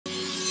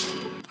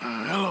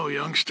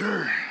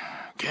youngster.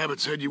 Cabot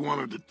said you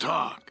wanted to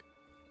talk.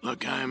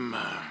 Look, I'm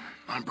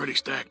pretty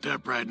stacked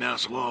up right now,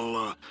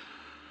 so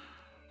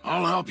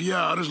I'll help you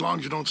out as long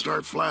as you don't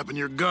start flapping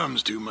your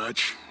gums too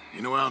much.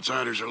 You know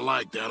outsiders are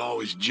like that,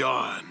 always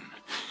jawing.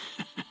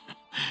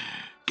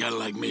 Kinda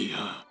like me,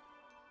 huh?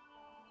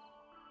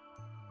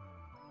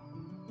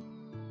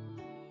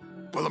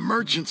 Well, the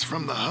merchants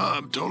from the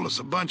hub told us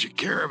a bunch of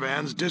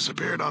caravans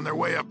disappeared on their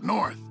way up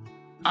north.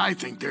 I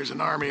think there's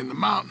an army in the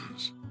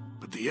mountains,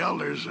 but the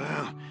elders,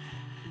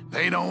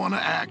 they don't want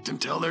to act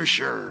until they're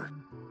sure.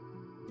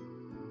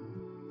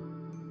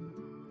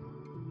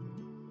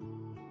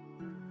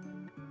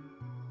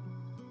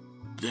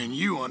 Then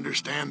you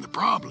understand the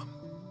problem.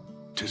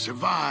 To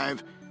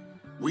survive,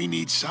 we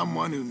need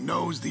someone who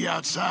knows the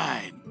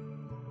outside,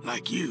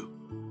 like you.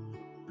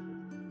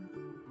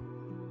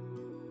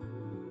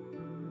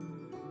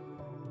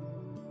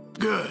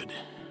 Good.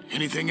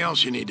 Anything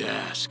else you need to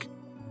ask?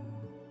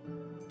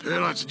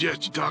 Well, I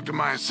suggest you talk to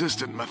my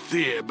assistant,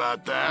 Mathia,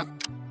 about that.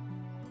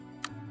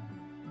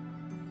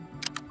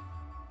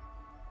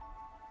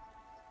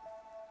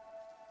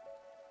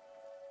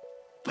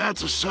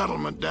 That's a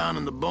settlement down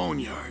in the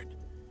boneyard.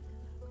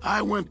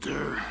 I went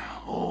there,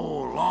 a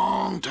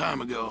long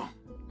time ago.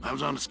 I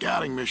was on a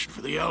scouting mission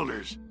for the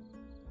elders.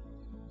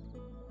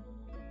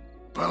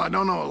 Well, I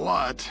don't know a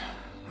lot.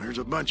 There's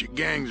a bunch of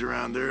gangs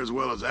around there, as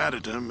well as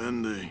Adytum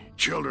and the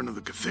Children of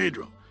the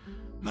Cathedral.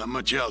 Not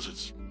much else.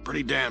 It's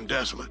pretty damn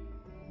desolate.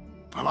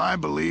 Well, I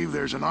believe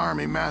there's an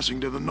army massing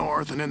to the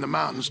north and in the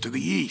mountains to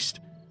the east,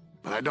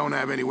 but I don't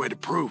have any way to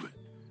prove it.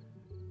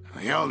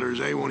 The elders,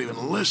 they won't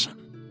even listen.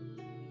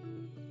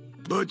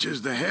 Butch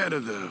is the head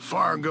of the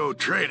Fargo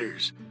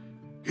traders.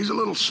 He's a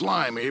little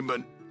slimy,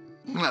 but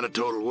not a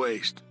total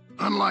waste.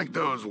 Unlike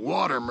those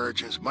water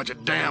merchants, bunch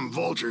of damn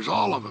vultures,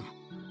 all of them.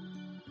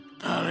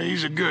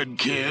 He's a good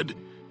kid,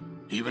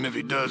 even if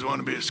he does want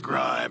to be a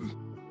scribe.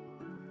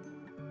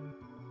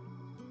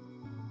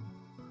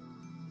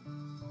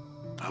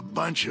 A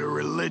bunch of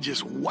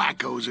religious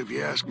wackos, if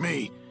you ask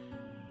me.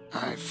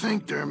 I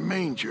think their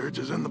main church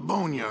is in the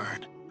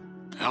boneyard.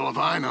 Hell if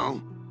I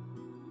know.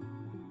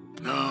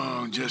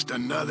 No, just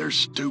another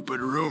stupid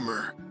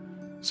rumor.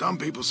 Some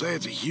people say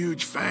it's a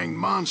huge fanged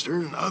monster,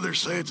 and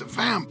others say it's a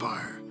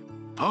vampire.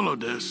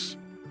 Holodiscs?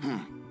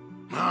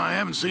 Well, I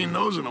haven't seen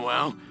those in a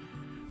while.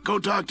 Go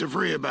talk to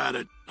Free about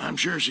it. I'm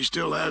sure she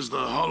still has the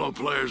holo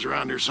players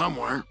around here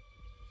somewhere.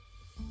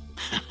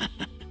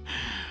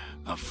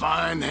 A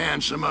fine,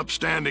 handsome,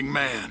 upstanding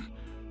man.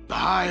 The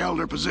High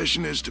Elder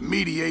position is to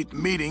mediate the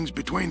meetings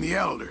between the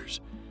elders.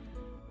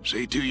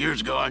 See, 2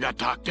 years ago I got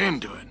talked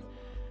into it.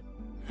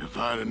 If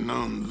I'd have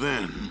known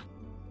then...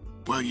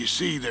 Well, you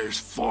see, there's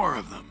 4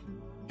 of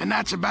them. And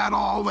that's about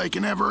all they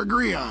can ever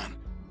agree on.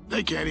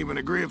 They can't even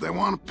agree if they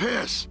want to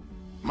piss,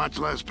 much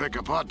less pick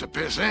a pot to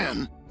piss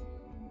in.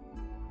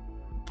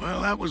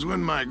 Well, that was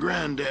when my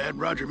granddad,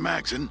 Roger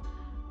Maxson,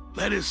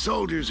 led his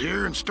soldiers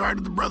here and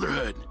started the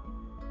Brotherhood.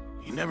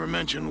 He never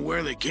mentioned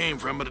where they came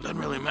from, but it doesn't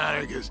really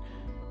matter, because,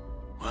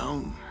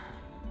 well,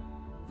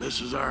 this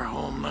is our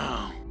home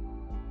now.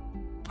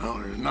 Well,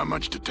 there's not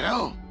much to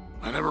tell.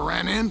 I never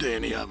ran into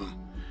any of them.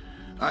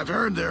 I've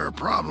heard they're a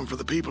problem for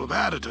the people of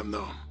Adytum,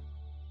 though.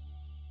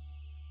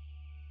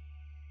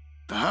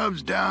 The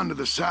hub's down to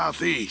the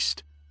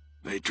southeast.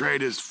 They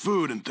trade us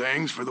food and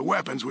things for the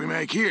weapons we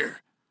make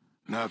here.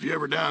 Now, if you're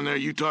ever down there,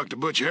 you talk to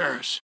Butch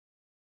Harris.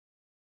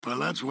 Well,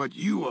 that's what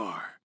you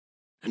are.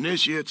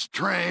 Initiates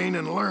train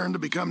and learn to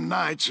become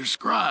knights or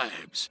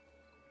scribes.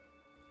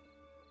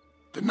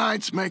 The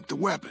knights make the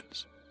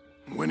weapons.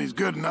 When he's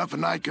good enough, a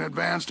knight can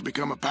advance to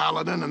become a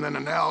paladin and then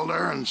an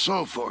elder and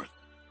so forth.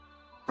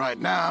 Right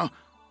now,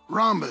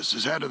 Rhombus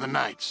is head of the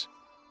knights.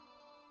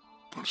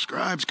 Well,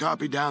 scribes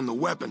copy down the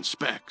weapon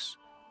specs.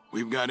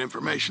 We've got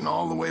information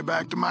all the way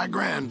back to my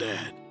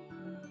granddad.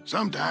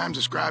 Sometimes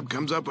a scribe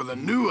comes up with a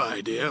new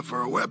idea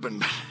for a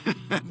weapon.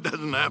 That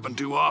doesn't happen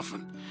too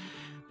often.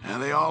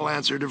 And they all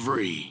answer to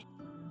Vree.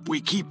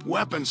 We keep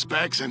weapon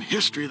specs and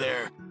history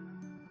there.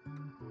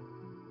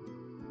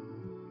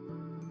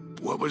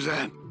 What was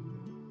that?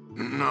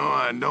 No,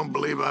 I don't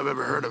believe I've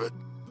ever heard of it.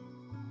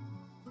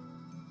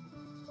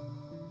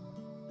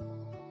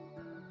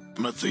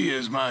 Mathia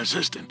is my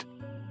assistant.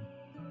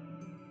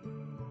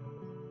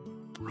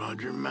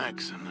 Roger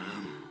Maxson,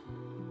 huh?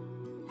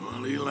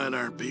 Well, he led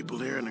our people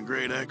here in the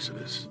Great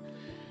Exodus.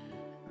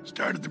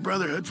 Started the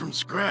Brotherhood from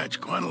scratch,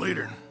 quite a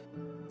leader.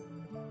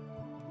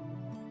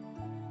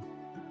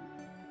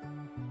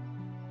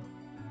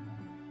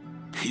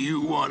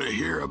 You want to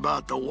hear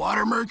about the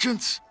water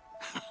merchants?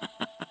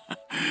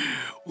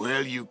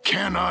 Well, you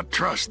cannot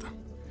trust them.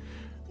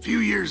 A few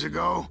years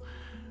ago,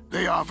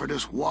 they offered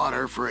us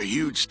water for a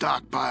huge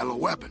stockpile of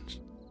weapons.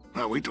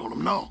 Well, we told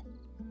them no.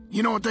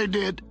 You know what they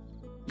did?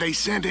 They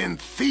sent in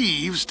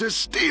thieves to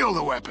steal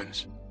the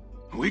weapons.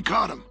 We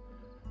caught them,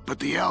 but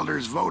the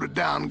elders voted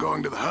down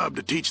going to the hub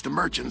to teach the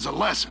merchants a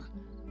lesson.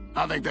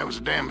 I think that was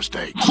a damn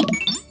mistake.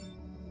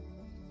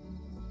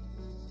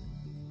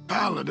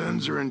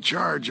 Paladins are in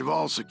charge of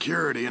all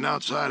security and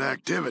outside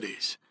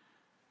activities.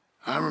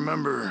 I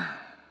remember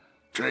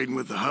Trading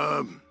with the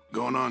hub,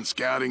 going on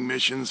scouting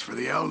missions for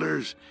the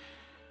elders.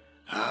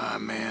 Ah,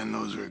 man,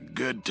 those were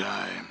good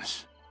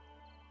times.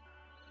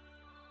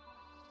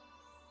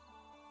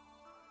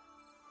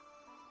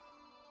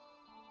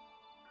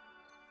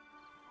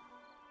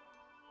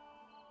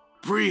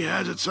 Bree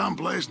has it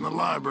someplace in the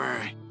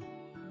library.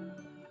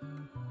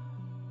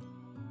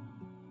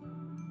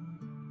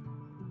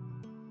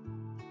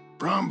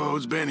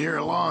 Brumbo's been here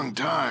a long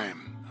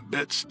time. A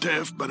bit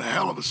stiff, but a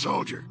hell of a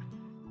soldier.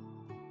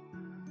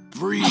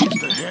 Bree's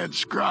the head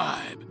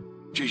scribe.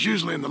 She's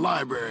usually in the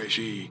library.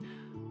 She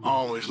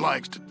always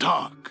likes to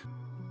talk.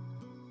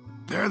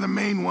 They're the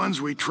main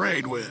ones we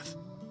trade with.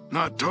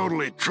 Not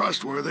totally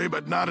trustworthy,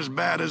 but not as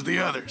bad as the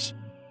others.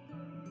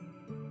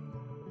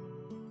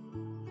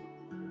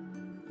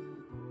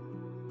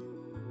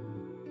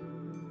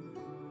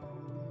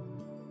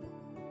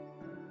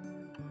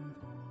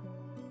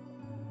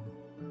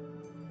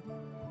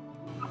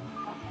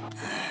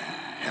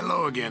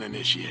 Hello again,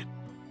 Initiate.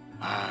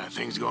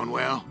 Things going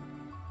well?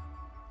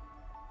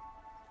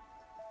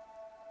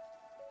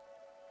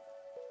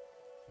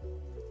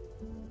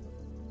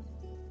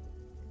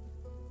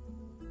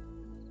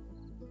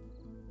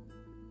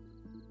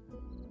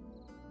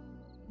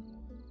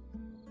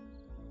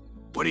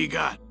 What do you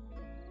got?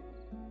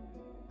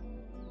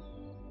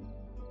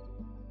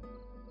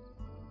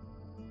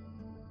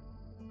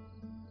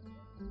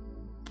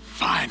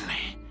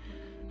 Finally.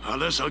 Well,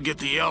 this'll get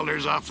the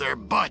elders off their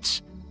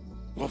butts.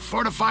 We'll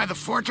fortify the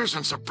fortress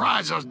and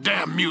surprise those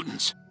damn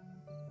mutants.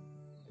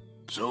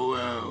 So,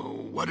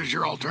 what is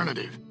your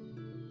alternative?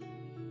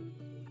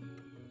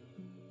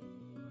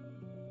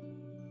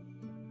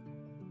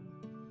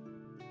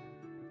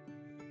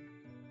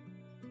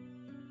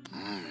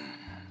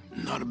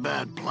 Not a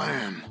bad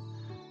plan.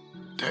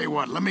 Tell you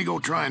what, let me go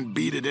try and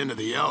beat it into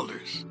the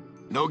elders.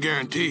 No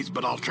guarantees,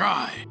 but I'll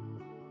try.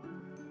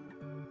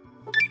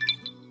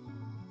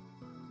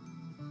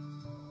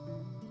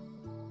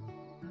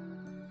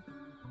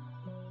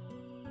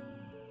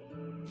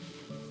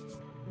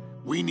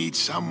 We need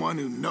someone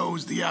who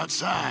knows the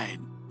outside,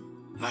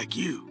 like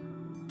you.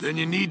 Then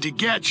you need to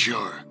get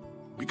sure,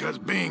 because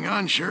being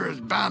unsure is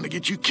bound to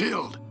get you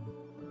killed.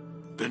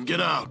 Then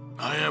get out.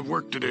 I have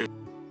work to do.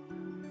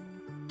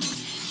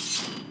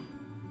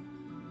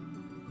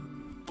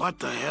 What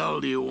the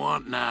hell do you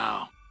want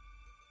now?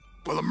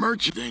 Well, the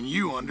merchant, then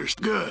you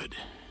understood. Good.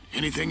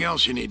 Anything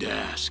else you need to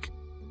ask?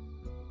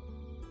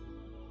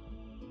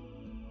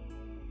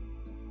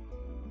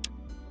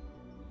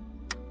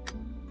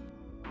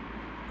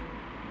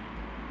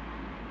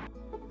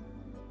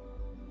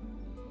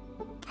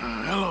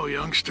 Hello,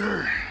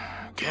 youngster.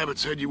 Cabot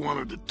said you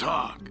wanted to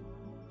talk.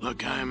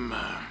 Look, I'm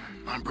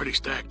pretty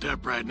stacked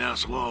up right now,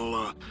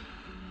 so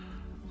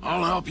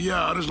I'll help you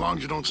out as long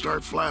as you don't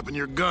start flapping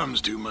your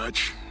gums too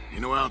much. You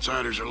know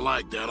outsiders are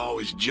like that,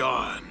 always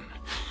jawing.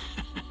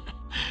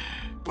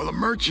 Well, the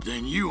merchant,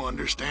 then you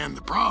understand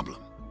the problem.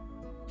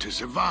 To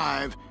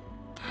survive,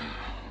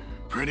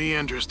 pretty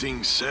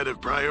interesting set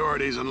of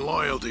priorities and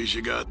loyalties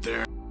you got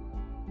there.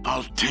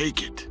 I'll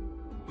take it.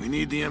 We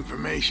need the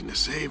information to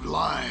save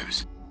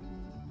lives.